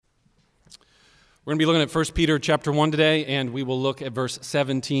We're going to be looking at 1 Peter chapter 1 today, and we will look at verse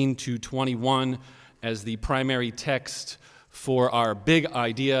 17 to 21 as the primary text for our big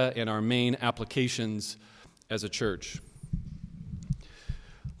idea and our main applications as a church.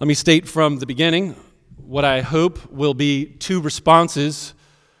 Let me state from the beginning what I hope will be two responses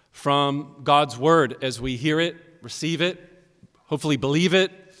from God's word as we hear it, receive it, hopefully believe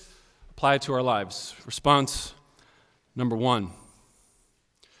it, apply it to our lives. Response number one,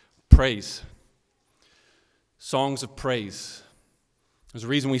 praise. Songs of praise. There's a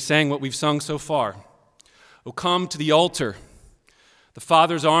reason we sang what we've sung so far. Oh, come to the altar. The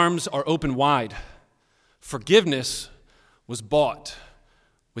Father's arms are open wide. Forgiveness was bought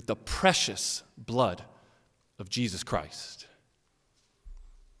with the precious blood of Jesus Christ.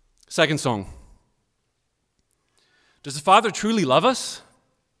 Second song. Does the Father truly love us?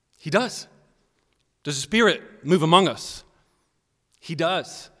 He does. Does the Spirit move among us? He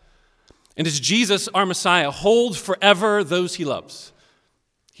does. And does Jesus, our Messiah, hold forever those he loves?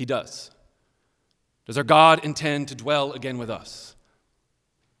 He does. Does our God intend to dwell again with us?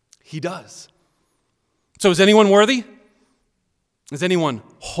 He does. So is anyone worthy? Is anyone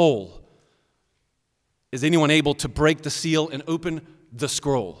whole? Is anyone able to break the seal and open the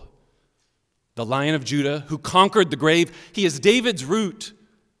scroll? The Lion of Judah who conquered the grave, he is David's root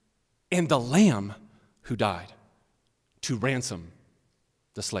and the Lamb who died to ransom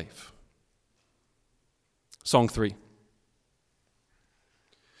the slave. Song 3.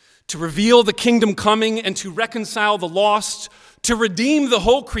 To reveal the kingdom coming and to reconcile the lost, to redeem the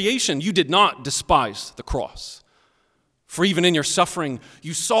whole creation, you did not despise the cross. For even in your suffering,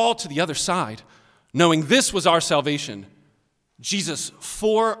 you saw to the other side, knowing this was our salvation. Jesus,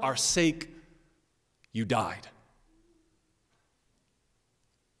 for our sake, you died.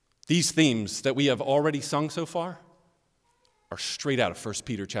 These themes that we have already sung so far are straight out of 1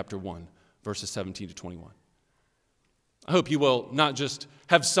 Peter chapter 1, verses 17 to 21. I hope you will not just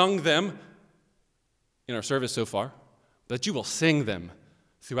have sung them in our service so far, but that you will sing them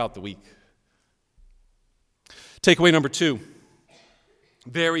throughout the week. Takeaway number 2,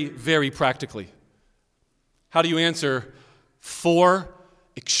 very, very practically. How do you answer 4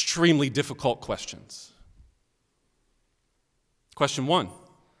 extremely difficult questions? Question 1.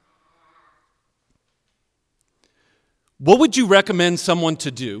 What would you recommend someone to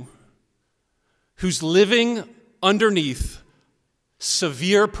do who's living underneath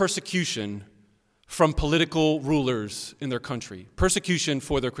severe persecution from political rulers in their country, persecution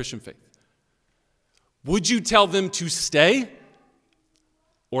for their Christian faith? Would you tell them to stay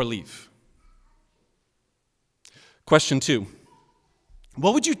or leave? Question 2.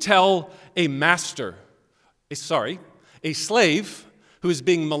 What would you tell a slave who is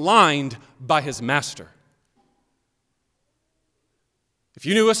being maligned by his master? If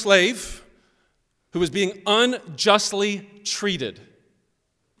you knew a slave who was being unjustly treated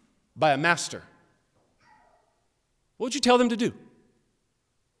by a master, what would you tell them to do?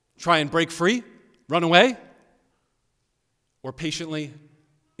 Try and break free? Run away? Or patiently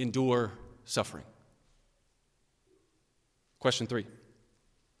endure suffering? Question 3.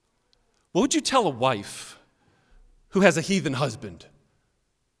 What would you tell a wife who has a heathen husband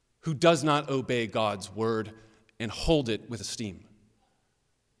who does not obey God's word and hold it with esteem?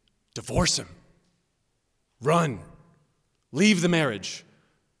 Divorce him. Run. Leave the marriage.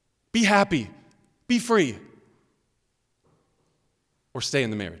 Be happy. Be free. Or stay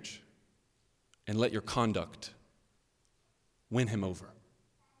in the marriage and let your conduct win him over.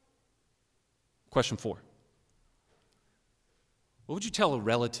 Question 4. What would you tell a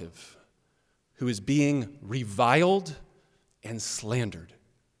relative who is being reviled and slandered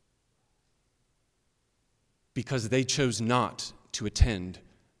because they chose not to attend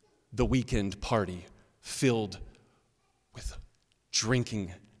the weekend party filled with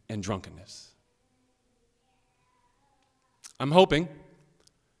drinking and drunkenness? I'm hoping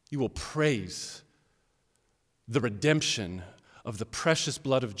you will praise the redemption of the precious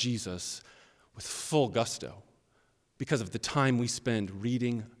blood of Jesus with full gusto because of the time we spend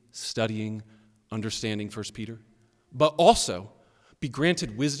reading, studying, understanding 1 Peter, but also be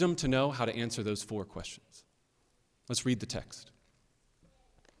granted wisdom to know how to answer those 4 questions. Let's read the text.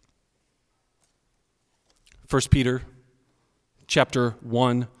 1 Peter chapter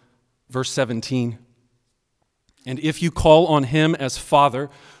 1, verse 17. And if you call on him as Father,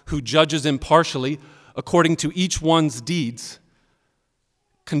 who judges impartially according to each one's deeds,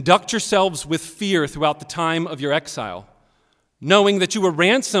 conduct yourselves with fear throughout the time of your exile, knowing that you were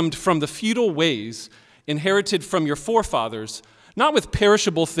ransomed from the futile ways inherited from your forefathers, not with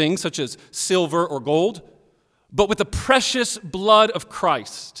perishable things such as silver or gold, but with the precious blood of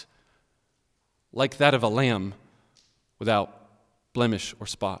Christ, like that of a lamb without blemish or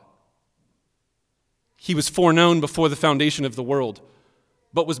spot. He was foreknown before the foundation of the world,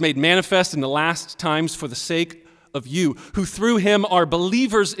 but was made manifest in the last times for the sake of you, who through him are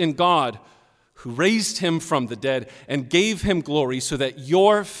believers in God, who raised him from the dead and gave him glory, so that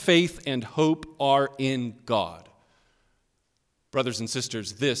your faith and hope are in God. Brothers and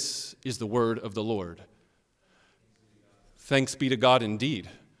sisters, this is the word of the Lord. Thanks be to God indeed.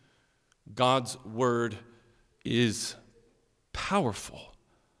 God's word is powerful.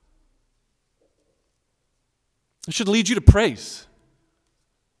 It should lead you to praise.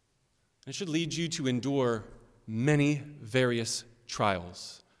 It should lead you to endure many various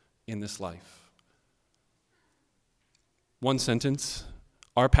trials in this life. One sentence,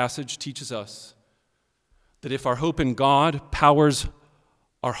 our passage teaches us that if our hope in God powers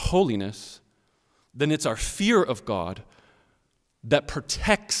our holiness, then it's our fear of God that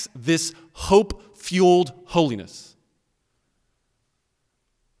protects this hope-fueled holiness.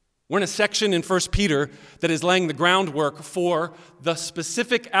 We're in a section in 1 Peter that is laying the groundwork for the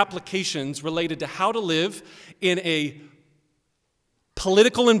specific applications related to how to live in a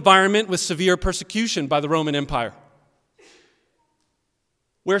political environment with severe persecution by the Roman Empire,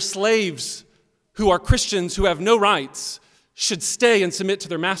 where slaves who are Christians who have no rights should stay and submit to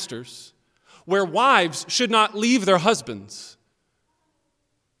their masters, where wives should not leave their husbands,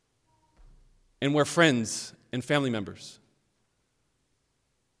 and where friends and family members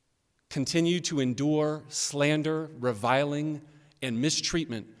continue to endure slander, reviling, and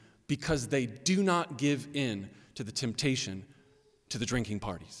mistreatment because they do not give in to the temptation to the drinking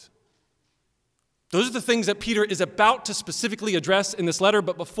parties. Those are the things that Peter is about to specifically address in this letter,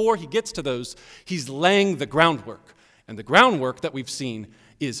 but before he gets to those, he's laying the groundwork. And the groundwork that we've seen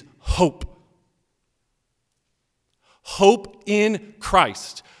is hope. Hope in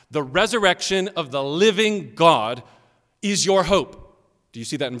Christ. The resurrection of the living God is your hope. Do you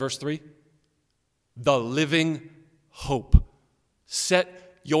see that in verse 3? The living hope.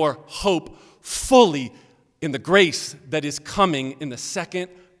 Set your hope fully in the grace that is coming in the second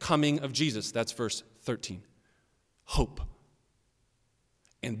coming of Jesus. That's verse 13. Hope.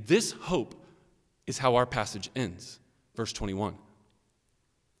 And this hope is how our passage ends. Verse 21.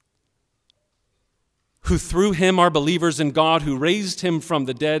 Who through him are believers in God, who raised him from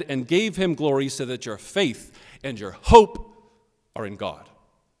the dead and gave him glory, so that your faith and your hope are in God.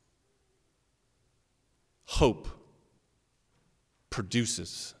 Hope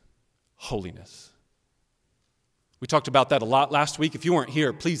produces holiness. We talked about that a lot last week. If you weren't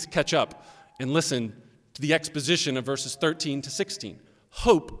here, please catch up and listen to the exposition of verses 13 to 16.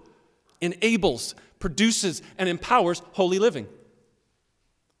 Hope enables, produces, and empowers holy living.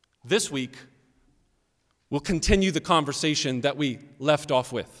 This week, we'll continue the conversation that we left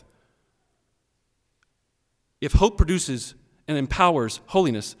off with. If hope produces and empowers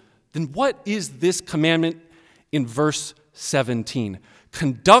holiness, then what is this commandment in verse 17?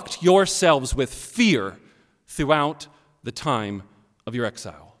 Conduct yourselves with fear throughout the time of your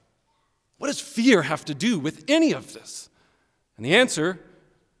exile. What does fear have to do with any of this? And the answer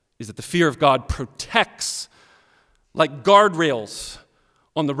is that the fear of God protects, like guardrails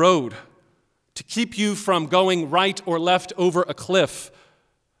on the road, to keep you from going right or left over a cliff.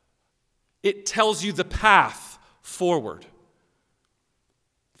 It tells you the path forward.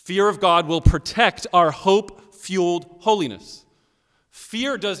 Fear of God will protect our hope-fueled holiness.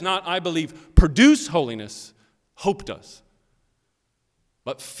 Fear does not, I believe, produce holiness. Hope does.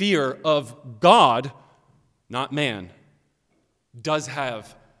 But fear of God, not man, does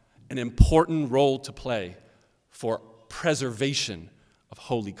have an important role to play for preservation of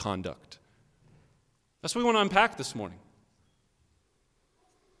holy conduct. That's what we want to unpack this morning.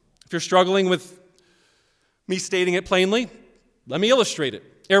 If you're struggling with me stating it plainly, let me illustrate it.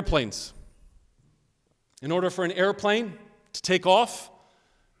 Airplanes. In order for an airplane to take off,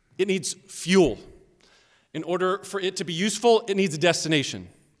 it needs fuel. In order for it to be useful, it needs a destination.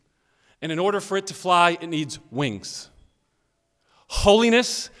 And in order for it to fly, it needs wings.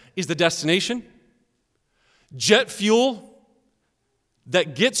 Holiness is the destination. Jet fuel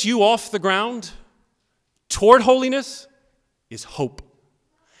that gets you off the ground toward holiness is hope.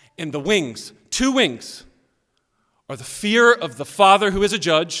 And the wings, 2 wings, are the fear of the Father who is a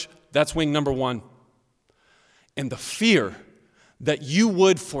judge. That's wing number 1. And the fear that you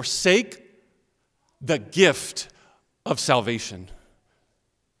would forsake the gift of salvation,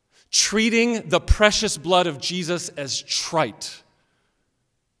 treating the precious blood of Jesus as trite.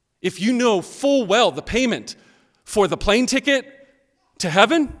 If you know full well the payment for the plane ticket to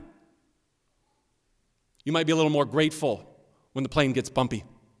heaven, you might be a little more grateful when the plane gets bumpy.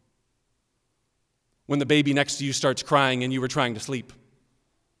 when the baby next to you starts crying and you were trying to sleep.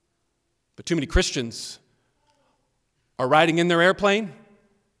 But too many Christians are riding in their airplane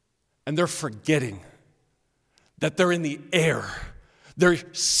and they're forgetting that they're in the air. They're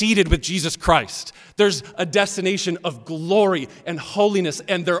seated with Jesus Christ. There's a destination of glory and holiness,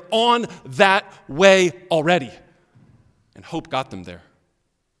 and they're on that way already. And hope got them there.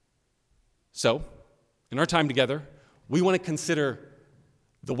 So, in our time together, we want to consider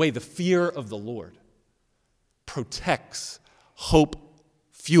the way the fear of the Lord protects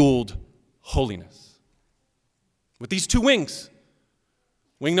hope-fueled holiness. With these two wings.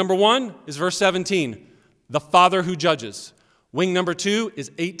 Wing number 1 is verse 17, the Father who judges. Wing number 2 is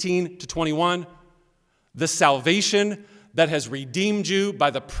 18 to 21, the salvation that has redeemed you by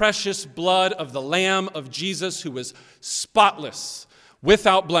the precious blood of the Lamb of Jesus, who was spotless,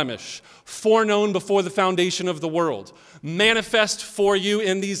 without blemish, foreknown before the foundation of the world, manifest for you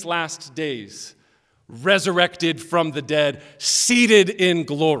in these last days, resurrected from the dead, seated in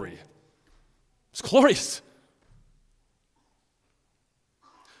glory. It's glorious.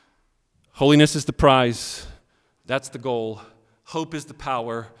 Holiness is the prize. That's the goal. Hope is the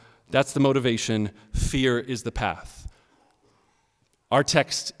power. That's the motivation. Fear is the path. Our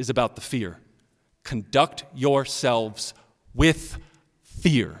text is about the fear. Conduct yourselves with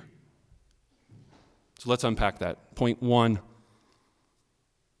fear. So let's unpack that. Point 1,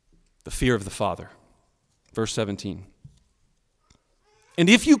 the fear of the Father. Verse 17. And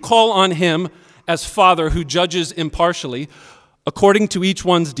if you call on him as Father who judges impartially, according to each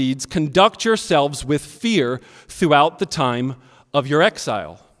one's deeds, conduct yourselves with fear throughout the time of your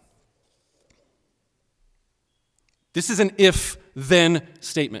exile. This is an if-then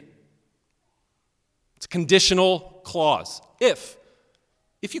statement. It's a conditional clause. If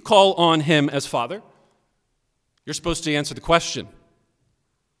you call on him as Father, you're supposed to answer the question,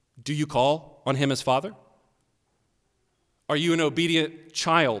 do you call on him as Father? Are you an obedient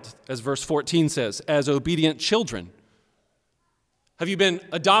child, as verse 14 says, as obedient children? Have you been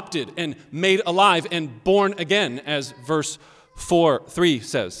adopted and made alive and born again, as verse 3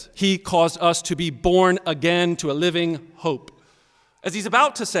 says? He caused us to be born again to a living hope. As he's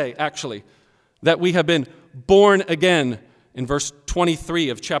about to say, actually, that we have been born again in verse 23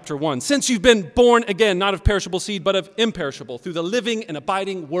 of chapter 1. Since you've been born again, not of perishable seed, but of imperishable, through the living and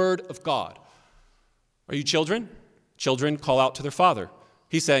abiding word of God. Are you children? Children call out to their father.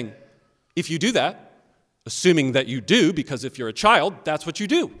 He's saying, if you do that, assuming that you do, because if you're a child, that's what you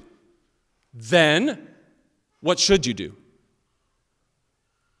do, then what should you do?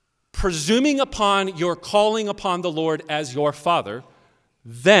 Presuming upon your calling upon the Lord as your Father,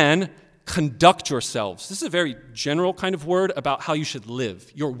 then conduct yourselves. This is a very general kind of word about how you should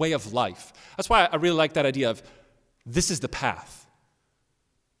live, your way of life. That's why I really like that idea of this is the path.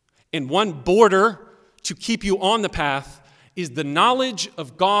 And one border to keep you on the path is the knowledge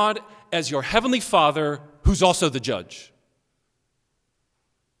of God as your heavenly Father, who's also the judge.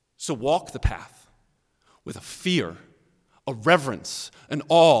 So walk the path with a fear, a reverence, an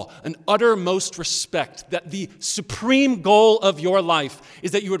awe, an uttermost respect that the supreme goal of your life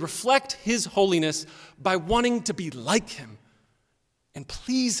is that you would reflect his holiness by wanting to be like him and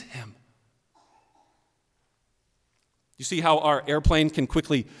please him. You see how our airplane can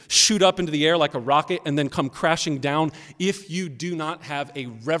quickly shoot up into the air like a rocket and then come crashing down if you do not have a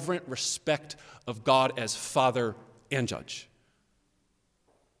reverent respect of God as Father and Judge.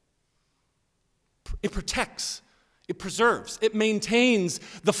 It protects, it preserves, it maintains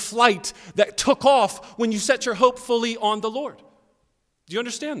the flight that took off when you set your hope fully on the Lord. Do you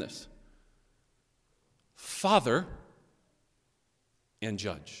understand this? Father and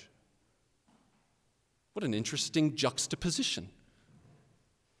Judge. What an interesting juxtaposition.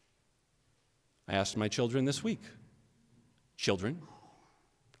 I asked my children this week, children,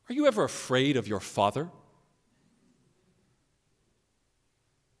 are you ever afraid of your father?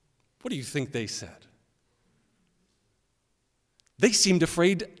 What do you think they said? They seemed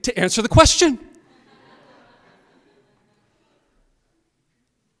afraid to answer the question.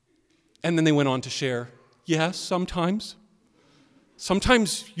 And then they went on to share, yes, sometimes.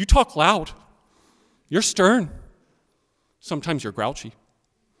 Sometimes you talk loud. You're stern. Sometimes you're grouchy.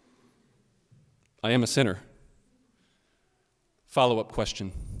 I am a sinner. Follow-up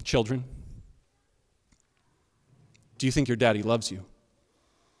question. Children, do you think your daddy loves you?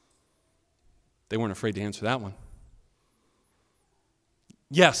 They weren't afraid to answer that one.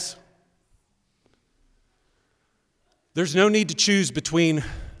 Yes. There's no need to choose between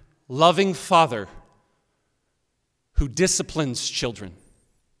loving Father who disciplines children,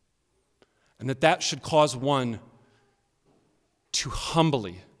 and that should cause one to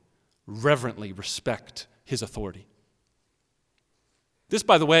humbly, reverently respect his authority. This,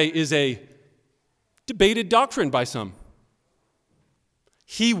 by the way, is a debated doctrine by some.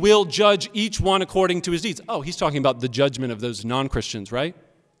 He will judge each one according to his deeds. Oh, he's talking about the judgment of those non-Christians, right?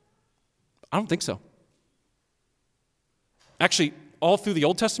 I don't think so. Actually, all through the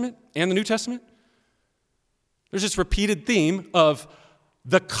Old Testament and the New Testament, there's this repeated theme of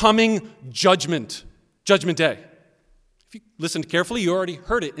the coming judgment day. If you listened carefully, you already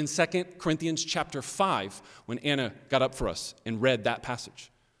heard it in 2 Corinthians chapter 5 when Anna got up for us and read that passage.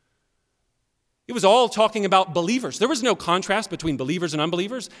 It was all talking about believers. There was no contrast between believers and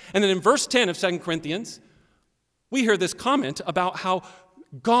unbelievers. And then in verse 10 of 2 Corinthians, we hear this comment about how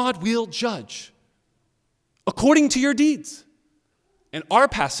God will judge according to your deeds. And our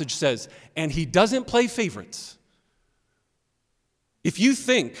passage says, and he doesn't play favorites. If you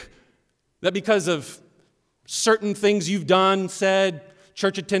think that because of certain things you've done, said,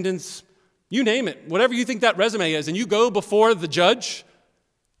 church attendance, you name it, whatever you think that resume is, and you go before the judge,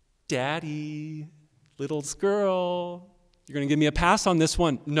 Daddy, little girl, you're going to give me a pass on this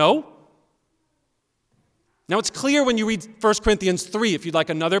one. No. Now, it's clear when you read 1 Corinthians 3, if you'd like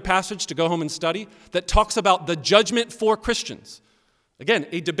another passage to go home and study, that talks about the judgment for Christians. Again,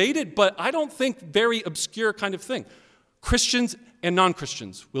 a debated, but I don't think very obscure kind of thing. Christians and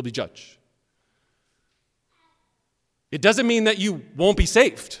non-Christians will be judged. It doesn't mean that you won't be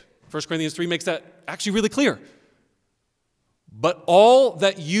saved. 1 Corinthians 3 makes that actually really clear. But all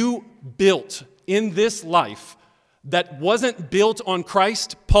that you built in this life that wasn't built on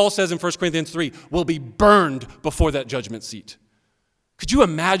Christ, Paul says in 1 Corinthians 3, will be burned before that judgment seat. Could you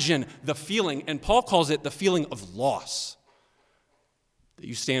imagine the feeling, and Paul calls it the feeling of loss, that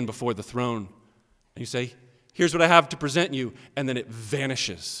you stand before the throne and you say, here's what I have to present you, and then it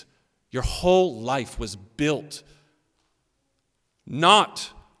vanishes. Your whole life was built not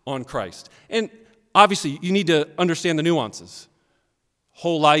on Christ. And obviously, you need to understand the nuances.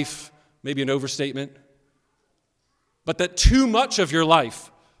 Whole life, maybe an overstatement. But that too much of your life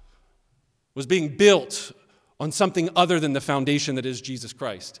was being built on something other than the foundation that is Jesus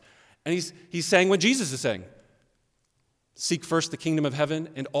Christ. And he's saying what Jesus is saying. Seek first the kingdom of heaven,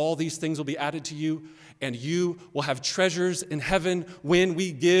 and all these things will be added to you, and you will have treasures in heaven when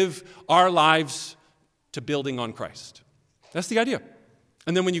we give our lives to building on Christ. That's the idea.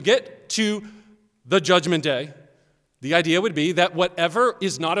 And then when you get to the judgment day, the idea would be that whatever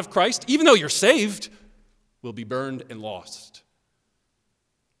is not of Christ, even though you're saved, will be burned and lost.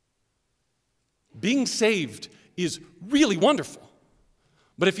 Being saved is really wonderful.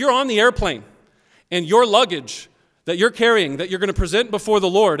 But if you're on the airplane and your luggage that you're carrying, that you're going to present before the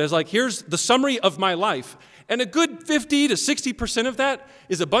Lord as like, here's the summary of my life, and a good 50 to 60% of that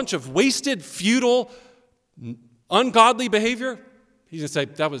is a bunch of wasted, futile, ungodly behavior, he's going to say,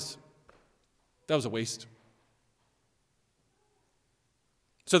 that was a waste.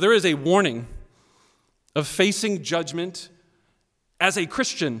 So there is a warning of facing judgment as a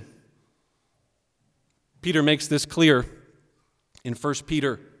Christian. Peter makes this clear in 1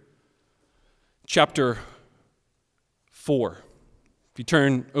 Peter chapter 4. If you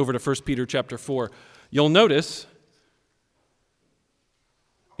turn over to 1 Peter chapter 4, you'll notice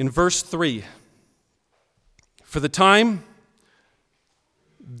in verse 3, for the time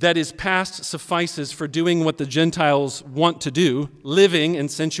that is past suffices for doing what the Gentiles want to do, living in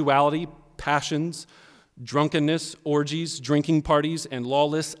sensuality, passions, drunkenness, orgies, drinking parties, and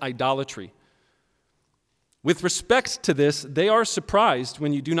lawless idolatry. With respect to this, they are surprised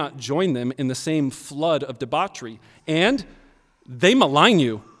when you do not join them in the same flood of debauchery, and they malign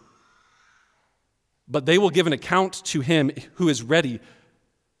you. But they will give an account to him who is ready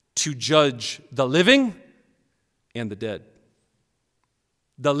to judge the living and the dead.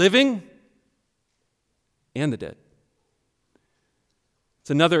 The living and the dead. It's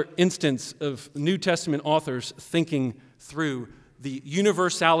another instance of New Testament authors thinking through the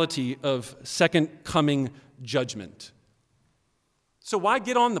universality of second coming judgment. So why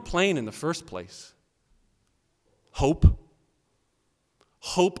get on the plane in the first place? Hope.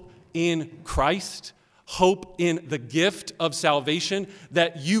 Hope in Christ. Hope in the gift of salvation,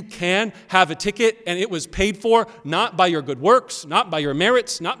 that you can have a ticket and it was paid for not by your good works, not by your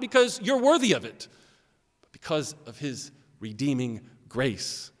merits, not because you're worthy of it, but because of his redeeming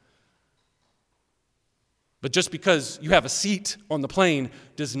grace. But just because you have a seat on the plane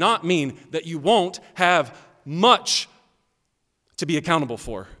does not mean that you won't have much to be accountable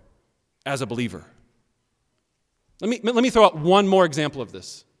for as a believer. Let me throw out one more example of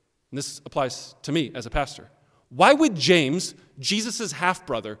this. And this applies to me as a pastor. Why would James, Jesus'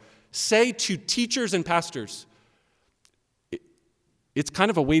 half-brother, say to teachers and pastors, it's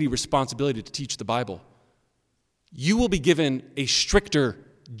kind of a weighty responsibility to teach the Bible. You will be given a stricter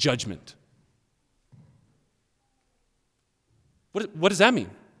judgment. What does that mean?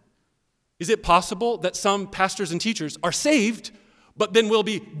 Is it possible that some pastors and teachers are saved, but then will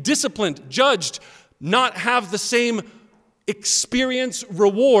be disciplined, judged, not have the same experience,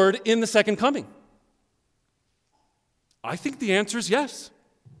 reward in the second coming? I think the answer is yes.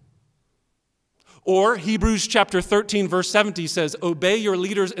 Or Hebrews chapter 13, verse 70 says, obey your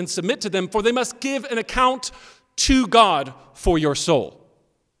leaders and submit to them, for they must give an account to God for your soul.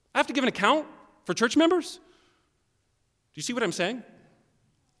 I have to give an account for church members? Do you see what I'm saying?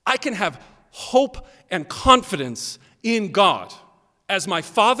 I can have hope and confidence in God as my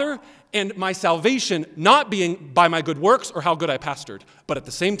Father and my salvation not being by my good works or how good I pastored, but at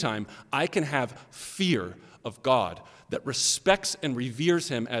the same time, I can have fear of God that respects and reveres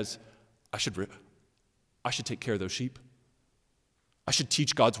him as I should take care of those sheep. I should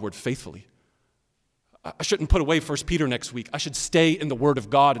teach God's word faithfully. I shouldn't put away 1 Peter next week. I should stay in the word of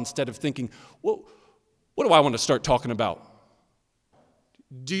God instead of thinking, well, what do I want to start talking about?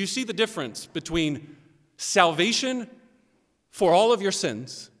 Do you see the difference between salvation for all of your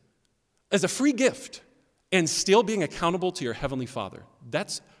sins as a free gift and still being accountable to your heavenly Father?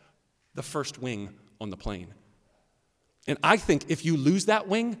 That's the first wing on the plane. And I think if you lose that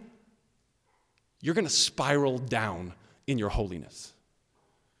wing, you're going to spiral down in your holiness.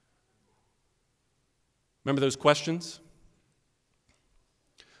 Remember those questions?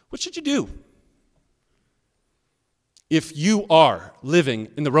 What should you do if you are living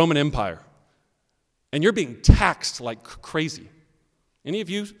in the Roman Empire and you're being taxed like crazy? Any of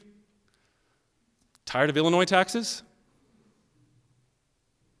you tired of Illinois taxes?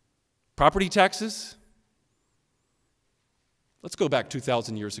 Property taxes? Let's go back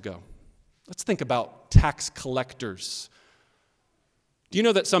 2,000 years ago. Let's think about tax collectors. Do you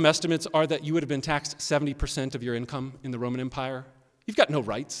know that some estimates are that you would have been taxed 70% of your income in the Roman Empire? You've got no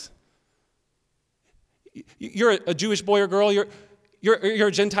rights. You're a Jewish boy or girl, you're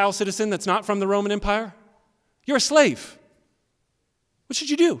a Gentile citizen that's not from the Roman Empire. You're a slave. What should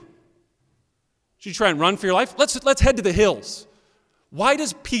you do? Should you try and run for your life? Let's head to the hills. Why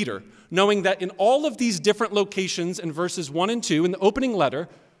does Peter, knowing that in all of these different locations in verses 1 and 2 in the opening letter,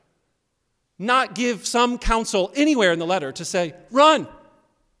 not give some counsel anywhere in the letter to say, run,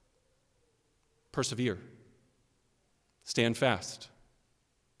 persevere, stand fast,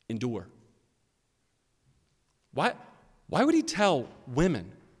 endure? Why would he tell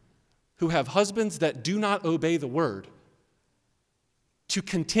women who have husbands that do not obey the word to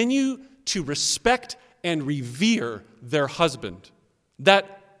continue to respect and revere their husband,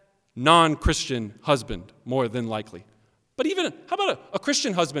 that non-Christian husband, more than likely? But even, how about a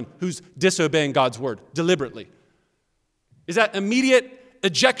Christian husband who's disobeying God's word deliberately? Is that immediate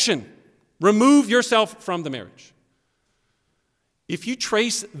ejection? Remove yourself from the marriage. If you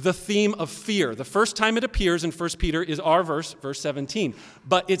trace the theme of fear, the first time it appears in 1 Peter is our verse 17.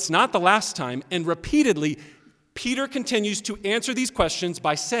 But it's not the last time, and repeatedly, Peter continues to answer these questions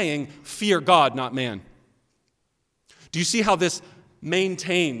by saying, fear God, not man. Do you see how this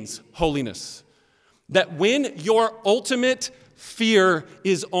maintains holiness? That when your ultimate fear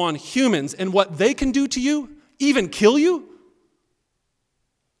is on humans and what they can do to you, even kill you,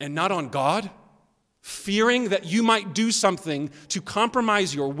 and not on God, fearing that you might do something to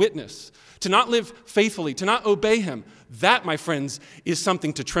compromise your witness, to not live faithfully, to not obey him, that, my friends, is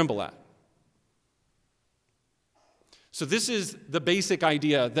something to tremble at. So this is the basic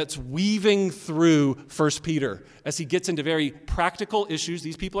idea that's weaving through 1 Peter as he gets into very practical issues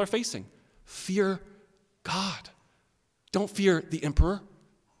these people are facing. Fear God. Don't fear the emperor.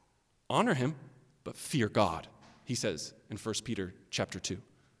 Honor him, but fear God, he says in 1 Peter chapter 2.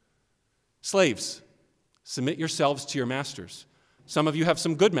 Slaves, submit yourselves to your masters. Some of you have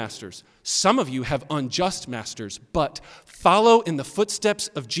some good masters. Some of you have unjust masters, but follow in the footsteps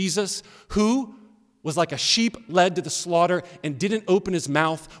of Jesus, who was like a sheep led to the slaughter and didn't open his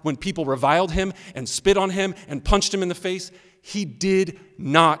mouth when people reviled him and spit on him and punched him in the face. He did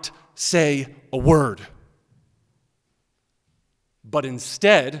not say a word. But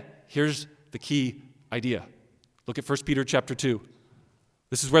instead, here's the key idea. Look at 1 Peter chapter 2.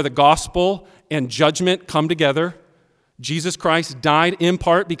 This is where the gospel and judgment come together. Jesus Christ died in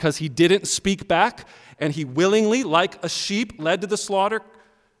part because he didn't speak back, and he willingly, like a sheep led to the slaughter,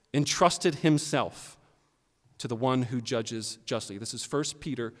 entrusted himself to the one who judges justly. This is 1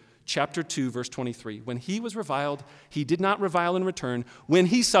 Peter chapter 2, verse 23. When he was reviled, he did not revile in return. When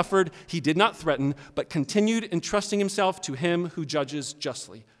he suffered, he did not threaten, but continued entrusting himself to him who judges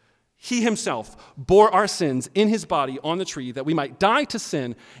justly. He himself bore our sins in his body on the tree that we might die to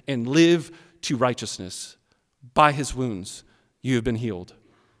sin and live to righteousness. By his wounds you have been healed.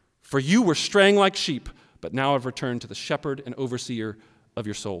 For you were straying like sheep, but now have returned to the shepherd and overseer of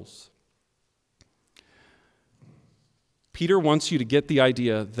your souls. Peter wants you to get the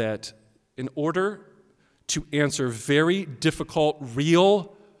idea that in order to answer very difficult,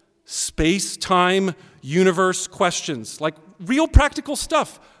 real space-time universe questions, like real practical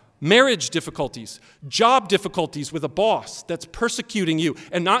stuff, marriage difficulties, job difficulties with a boss that's persecuting you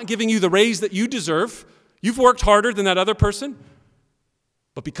and not giving you the raise that you deserve. You've worked harder than that other person,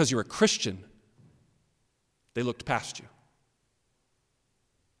 but because you're a Christian, they looked past you.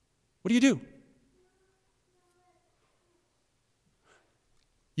 What do?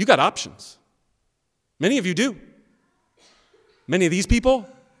 You got options. Many of you do. Many of these people,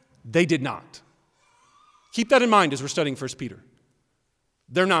 they did not. Keep that in mind as we're studying 1 Peter.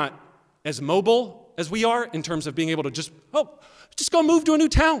 They're not as mobile as we are in terms of being able to just go move to a new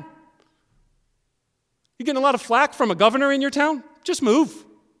town. You're getting a lot of flack from a governor in your town? Just move.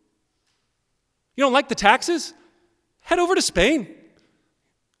 You don't like the taxes? Head over to Spain.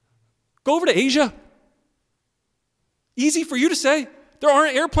 Go over to Asia. Easy for you to say. There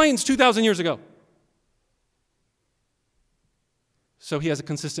aren't airplanes 2,000 years ago. So he has a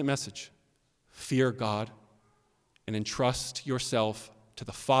consistent message. Fear God and entrust yourself to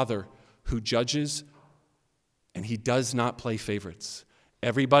the Father who judges, and he does not play favorites.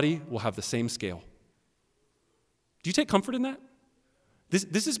 Everybody will have the same scale. Do you take comfort in that?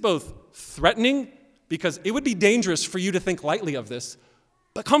 This is both threatening, because it would be dangerous for you to think lightly of this,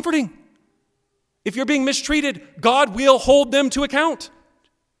 but comforting. If you're being mistreated, God will hold them to account.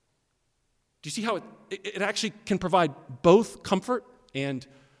 Do you see how it actually can provide both comfort and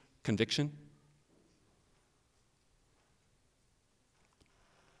conviction?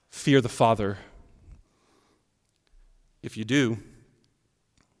 Fear the Father. If you do,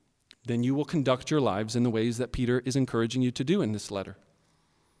 then you will conduct your lives in the ways that Peter is encouraging you to do in this letter.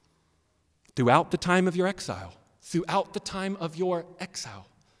 Throughout the time of your exile. Throughout the time of your exile.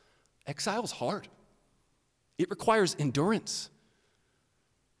 Exile is hard. It requires endurance.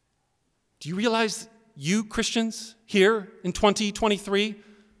 Do you realize you Christians here in 2023,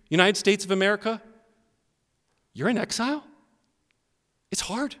 United States of America, you're in exile? It's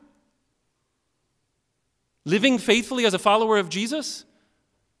hard. Living faithfully as a follower of Jesus,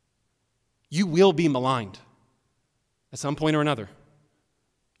 you will be maligned at some point or another.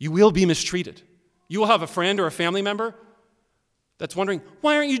 You will be mistreated. You will have a friend or a family member that's wondering,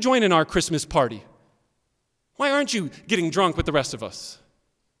 why aren't you joining our Christmas party? Why aren't you getting drunk with the rest of us?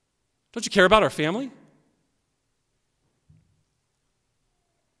 Don't you care about our family?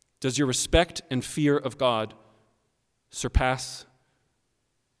 Does your respect and fear of God surpass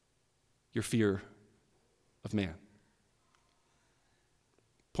your fear of man?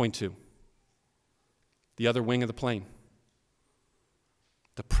 Point 2. The other wing of the plane.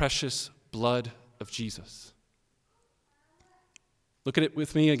 The precious blood of Jesus. Look at it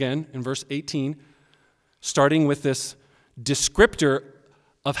with me again in verse 18, starting with this descriptor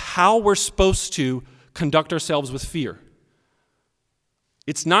of how we're supposed to conduct ourselves with fear.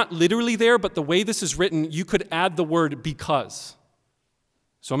 It's not literally there, but the way this is written, you could add the word because.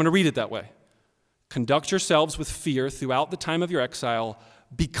 So I'm going to read it that way. Conduct yourselves with fear throughout the time of your exile,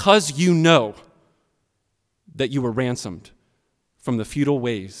 because you know that you were ransomed from the futile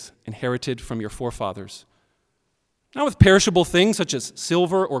ways inherited from your forefathers, not with perishable things such as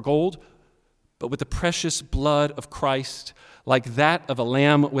silver or gold, but with the precious blood of Christ, like that of a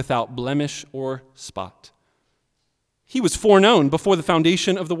lamb without blemish or spot. He was foreknown before the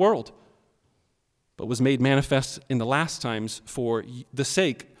foundation of the world, but was made manifest in the last times for the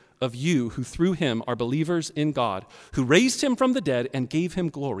sake of you who through him are believers in God, who raised him from the dead and gave him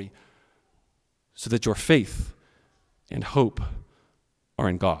glory, so that your faith and hope are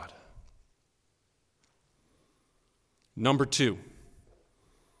in God. Number 2,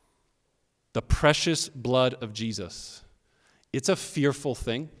 the precious blood of Jesus. It's a fearful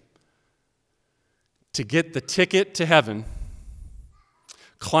thing to get the ticket to heaven,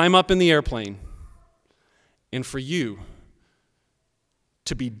 climb up in the airplane, and for you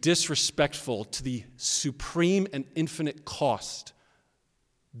to be disrespectful to the supreme and infinite cost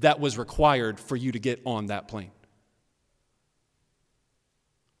that was required for you to get on that plane.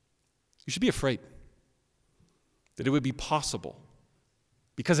 You should be afraid that it would be possible,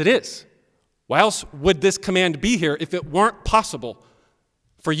 because it is. Why else would this command be here if it weren't possible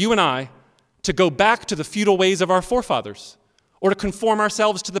for you and I to go back to the futile ways of our forefathers or to conform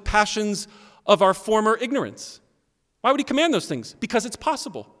ourselves to the passions of our former ignorance? Why would he command those things? Because it's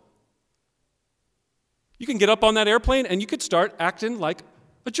possible. You can get up on that airplane and you could start acting like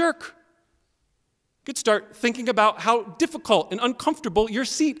a jerk. You could start thinking about how difficult and uncomfortable your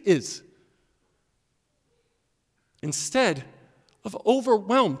seat is, instead of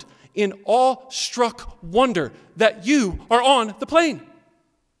overwhelmed in awe-struck wonder that you are on the plane.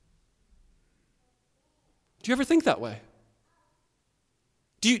 Do you ever think that way?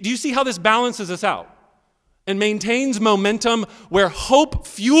 Do you see how this balances us out and maintains momentum where hope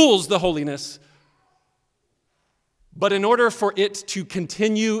fuels the holiness, but in order for it to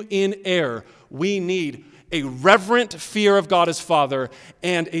continue in air, we need a reverent fear of God as Father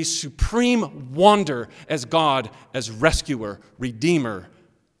and a supreme wonder as God as rescuer, redeemer.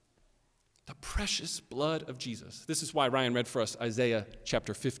 The precious blood of Jesus. This is why Ryan read for us Isaiah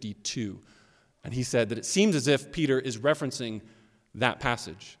chapter 52. And he said that it seems as if Peter is referencing that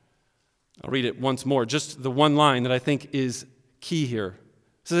passage. I'll read it once more, just the one line that I think is key here.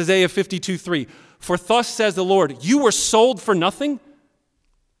 This is Isaiah 52:3. For thus says the Lord, you were sold for nothing,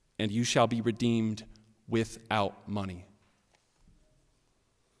 and you shall be redeemed without money.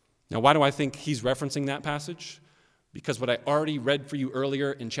 Now, why do I think he's referencing that passage? Because what I already read for you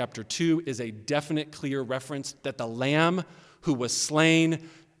earlier in chapter 2 is a definite, clear reference that the lamb who was slain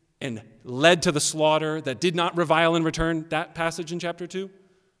and led to the slaughter that did not revile in return, that passage in chapter 2,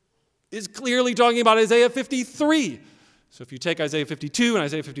 is clearly talking about Isaiah 53. So if you take Isaiah 52 and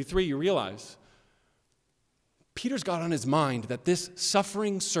Isaiah 53, you realize Peter's got on his mind that this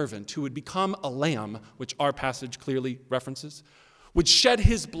suffering servant who would become a lamb, which our passage clearly references, would shed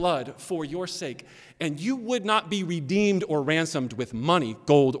his blood for your sake, and you would not be redeemed or ransomed with money,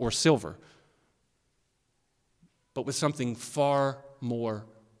 gold, or silver, but with something far more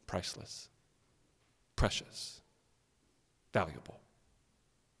priceless, precious, valuable.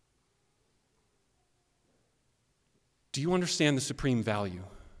 Do you understand the supreme value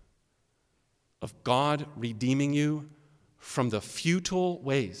of God redeeming you from the futile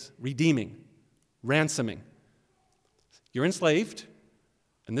ways, redeeming, ransoming? You're enslaved,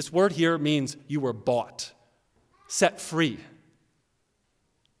 and this word here means you were bought, set free,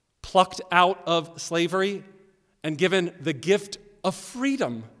 plucked out of slavery, and given the gift of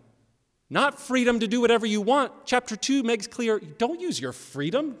freedom. Not freedom to do whatever you want. Chapter 2 makes clear, don't use your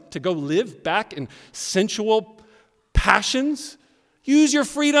freedom to go live back in sensual passions. Use your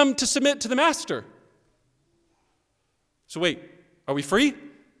freedom to submit to the master. So wait, are we free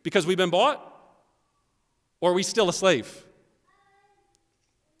because we've been bought? Or are we still a slave?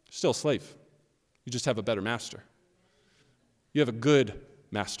 Still a slave. You just have a better master. You have a good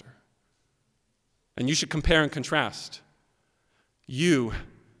master. And you should compare and contrast. You,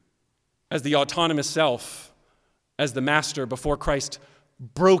 as the autonomous self, as the master before Christ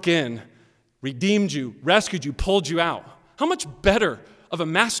broke in, redeemed you, rescued you, pulled you out. How much better of a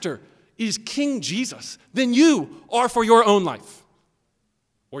master is King Jesus than you are for your own life?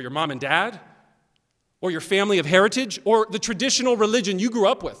 Or your mom and dad? Or your family of heritage? Or the traditional religion you grew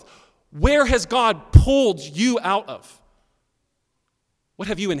up with? Where has God pulled you out of? What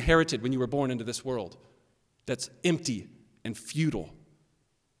have you inherited when you were born into this world that's empty and futile?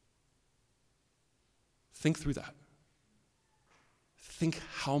 Think through that. Think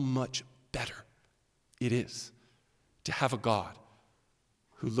how much better it is to have a God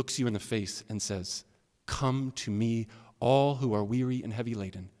who looks you in the face and says, come to me, all who are weary and heavy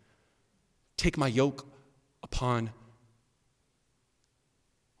laden. Take my yoke upon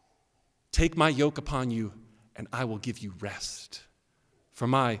you, and I will give you rest. For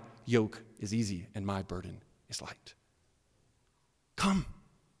my yoke is easy and my burden is light. Come.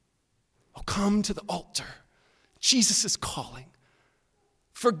 Oh, come to the altar. Jesus is calling.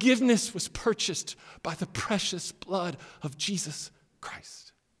 Forgiveness was purchased by the precious blood of Jesus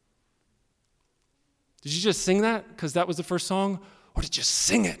Christ. Did you just sing that because that was the first song? Or did you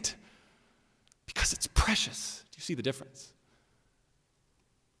sing it because it's precious? Do you see the difference?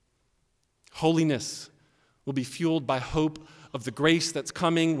 Holiness will be fueled by hope of the grace that's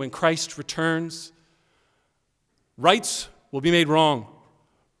coming when Christ returns. Rights will be made wrong.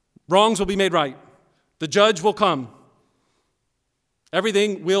 Wrongs will be made right. The judge will come.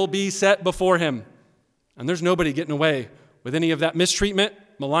 Everything will be set before him. And there's nobody getting away with any of that mistreatment,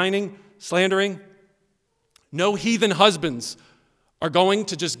 maligning, slandering. No heathen husbands are going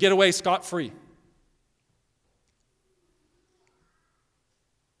to just get away scot-free.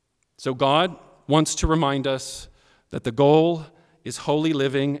 So God wants to remind us that the goal is holy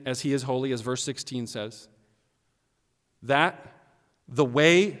living as he is holy, as verse 16 says. That the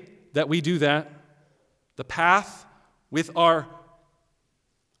way that we do that, the path with our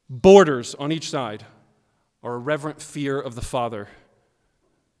borders on each side, are a reverent fear of the Father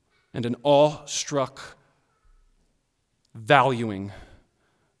and an awe-struck valuing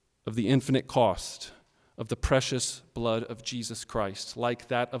of the infinite cost of the precious blood of Jesus Christ, like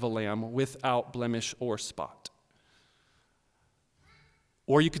that of a lamb without blemish or spot.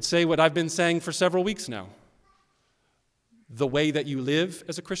 Or you could say what I've been saying for several weeks now. The way that you live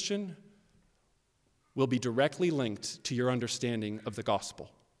as a Christian will be directly linked to your understanding of the gospel.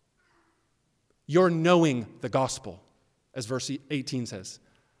 Your knowing the gospel, as verse 18 says.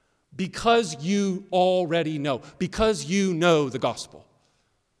 Because you already know. Because you know the gospel.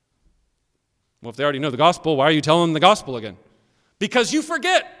 Well, if they already know the gospel, why are you telling them the gospel again? Because you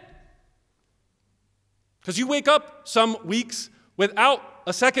forget. Because you wake up some weeks without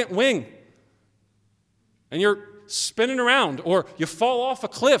a second wing. And you're spinning around, or you fall off a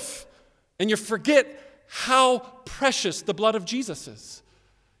cliff, and you forget how precious the blood of Jesus is.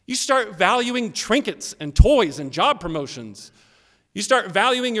 You start valuing trinkets and toys and job promotions. You start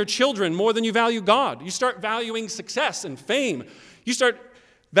valuing your children more than you value God. You start valuing success and fame. You start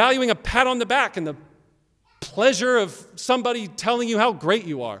valuing a pat on the back and the pleasure of somebody telling you how great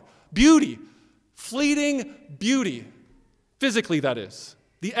you are. Beauty, fleeting beauty, physically that is.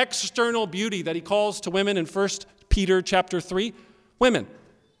 The external beauty that he calls to women in 1 Peter chapter 3. Women,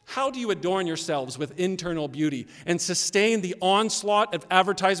 how do you adorn yourselves with internal beauty and sustain the onslaught of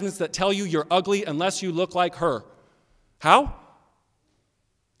advertisements that tell you you're ugly unless you look like her? How?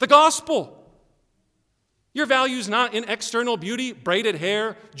 The gospel. Your value's not in external beauty, braided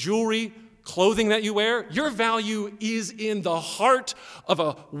hair, jewelry, clothing that you wear. Your value is in the heart of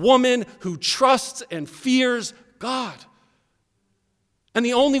a woman who trusts and fears God. And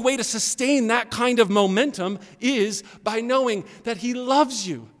the only way to sustain that kind of momentum is by knowing that he loves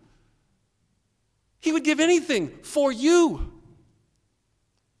you. He would give anything for you.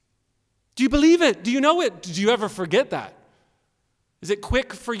 Do you believe it? Do you know it? Did you ever forget that? Is it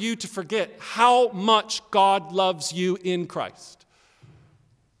quick for you to forget how much God loves you in Christ?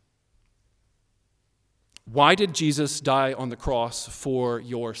 Why did Jesus die on the cross for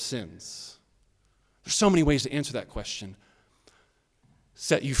your sins? There's so many ways to answer that question.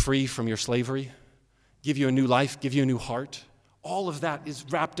 Set you free from your slavery, give you a new life, give you a new heart. All of that is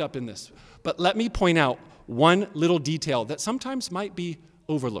wrapped up in this. But let me point out one little detail that sometimes might be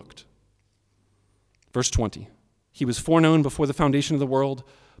overlooked. Verse 20. He was foreknown before the foundation of the world,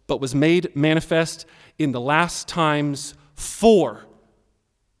 but was made manifest in the last times for.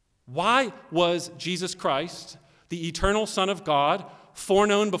 Why was Jesus Christ, the eternal Son of God,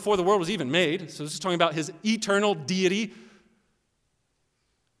 foreknown before the world was even made? So this is talking about his eternal deity.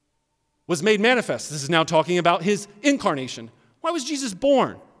 Was made manifest. This is now talking about his incarnation. Why was Jesus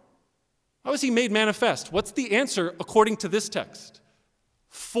born? Why was he made manifest? What's the answer according to this text?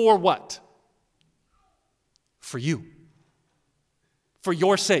 For what? For you. For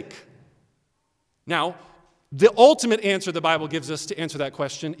your sake. Now, the ultimate answer the Bible gives us to answer that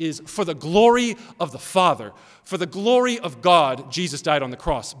question is for the glory of the Father. For the glory of God, Jesus died on the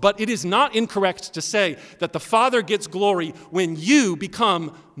cross. But it is not incorrect to say that the Father gets glory when you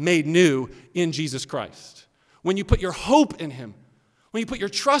become made new in Jesus Christ. When you put your hope in him. When you put your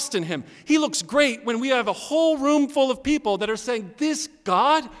trust in him. He looks great when we have a whole room full of people that are saying, this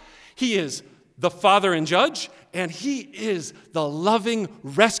God, he is the Father and Judge, and he is the loving,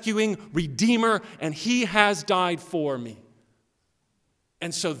 rescuing Redeemer, and he has died for me.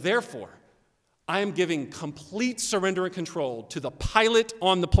 And so therefore, I am giving complete surrender and control to the pilot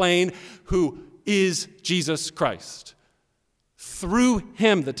on the plane who is Jesus Christ. Through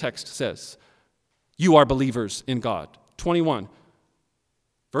him, the text says, you are believers in God. 21.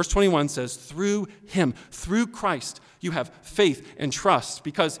 Verse 21 says, through him, through Christ, you have faith and trust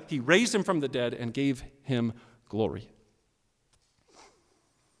because he raised him from the dead and gave him glory.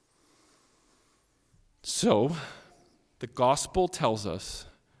 So, the gospel tells us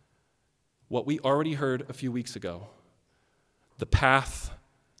what we already heard a few weeks ago. The path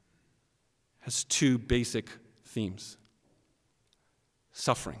has two basic themes: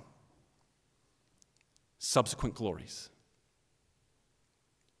 suffering, subsequent glories.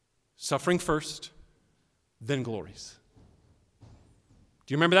 Suffering first, then glories.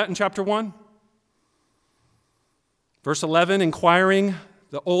 Do you remember that in chapter 1? Verse 11, inquiring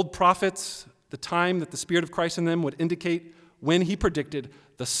the old prophets the time that the Spirit of Christ in them would indicate when he predicted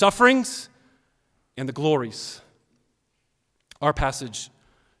the sufferings and the glories. Our passage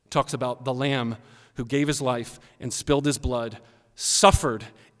talks about the Lamb who gave his life and spilled his blood, suffered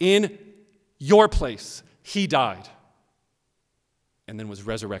in your place. He died and then was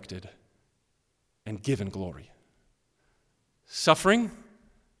resurrected and given glory. Suffering,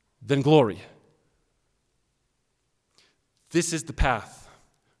 then glory. This is the path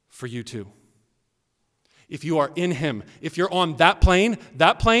for you too. if you are in him, if you're on that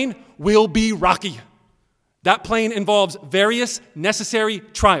plane will be rocky. That plane involves various necessary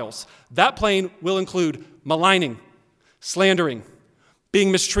trials. That plane will include maligning, slandering,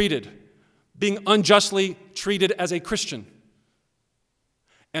 being mistreated, being unjustly treated as a Christian.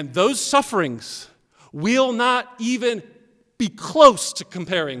 And those sufferings will not even be close to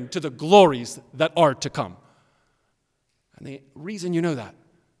comparing to the glories that are to come. And the reason you know that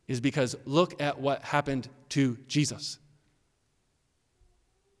is because look at what happened to Jesus.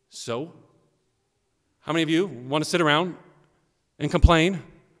 So, how many of you want to sit around and complain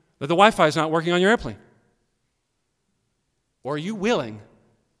that the Wi-Fi is not working on your airplane? Or are you willing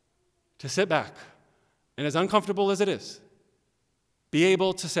to sit back and, as uncomfortable as it is, be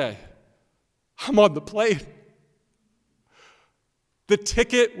able to say, I'm on the plane. The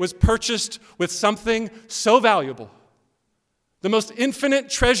ticket was purchased with something so valuable. The most infinite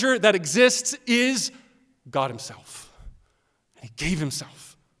treasure that exists is God himself. And he gave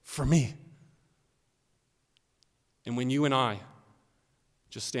himself for me. And when you and I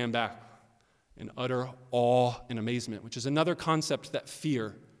just stand back in utter awe and amazement, which is another concept that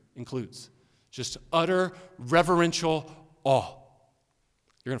fear includes, just utter reverential awe,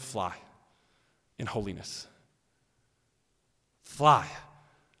 you're going to fly in holiness. Fly,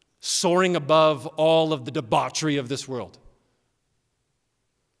 soaring above all of the debauchery of this world.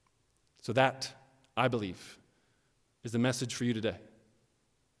 So that, I believe, is the message for you today.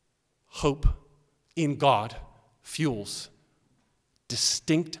 Hope in God fuels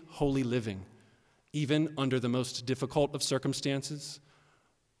distinct holy living, even under the most difficult of circumstances,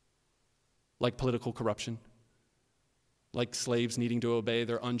 like political corruption, like slaves needing to obey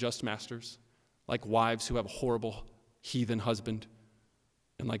their unjust masters, like wives who have a horrible heathen husband,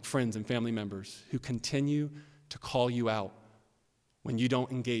 and like friends and family members who continue to call you out when you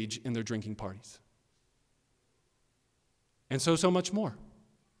don't engage in their drinking parties. And so much more.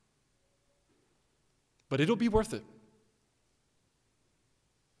 But it'll be worth it.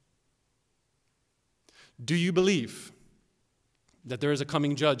 Do you believe that there is a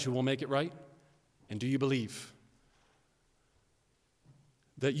coming judge who will make it right? And do you believe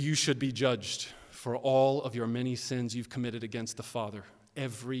that you should be judged for all of your many sins you've committed against the Father?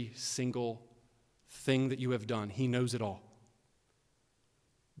 Every single thing that you have done, he knows it all.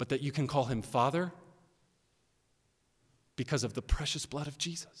 But that you can call him Father because of the precious blood of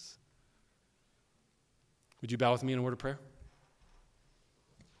Jesus. Would you bow with me in a word of prayer?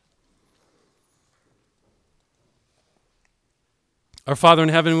 Our Father in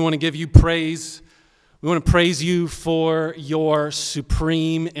heaven, we want to give you praise. We want to praise you for your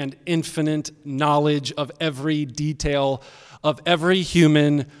supreme and infinite knowledge of every detail, of every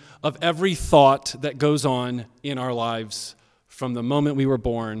human, of every thought that goes on in our lives from the moment we were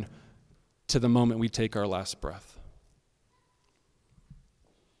born to the moment we take our last breath.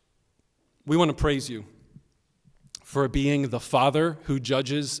 We want to praise you for being the Father who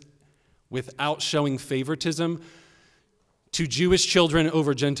judges without showing favoritism to Jewish children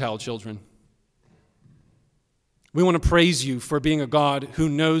over Gentile children. We want to praise you for being a God who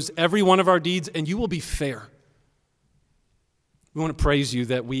knows every one of our deeds, and you will be fair. We want to praise you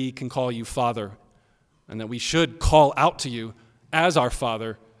that we can call you Father, and that we should call out to you as our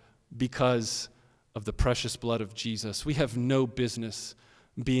Father because of the precious blood of Jesus. We have no business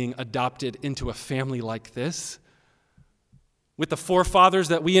being adopted into a family like this, with the forefathers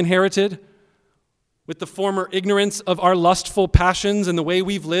that we inherited, with the former ignorance of our lustful passions and the way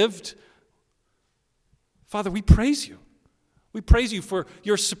we've lived. Father, we praise you. We praise you for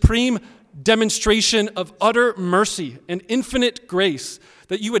your supreme demonstration of utter mercy and infinite grace,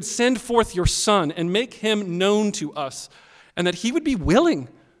 that you would send forth your Son and make him known to us, and that he would be willing,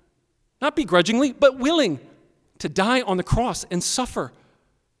 not begrudgingly, but willing to die on the cross and suffer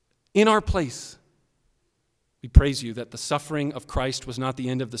in our place. We praise you that the suffering of Christ was not the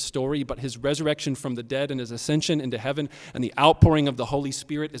end of the story, but his resurrection from the dead and his ascension into heaven and the outpouring of the Holy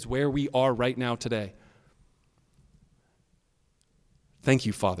Spirit is where we are right now today. Thank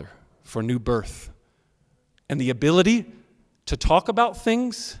you, Father, for new birth and the ability to talk about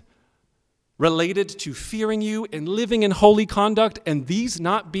things related to fearing you and living in holy conduct, and these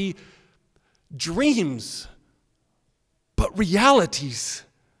not be dreams, but realities.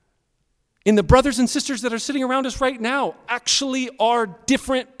 And the brothers and sisters that are sitting around us right now actually are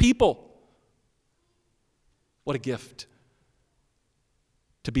different people. What a gift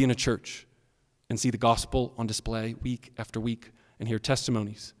to be in a church and see the gospel on display week after week and hear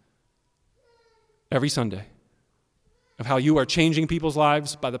testimonies every Sunday of how you are changing people's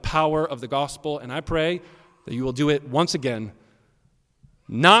lives by the power of the gospel. And I pray that you will do it once again,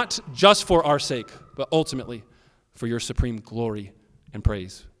 not just for our sake, but ultimately for your supreme glory and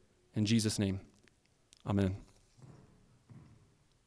praise. In Jesus' name, amen.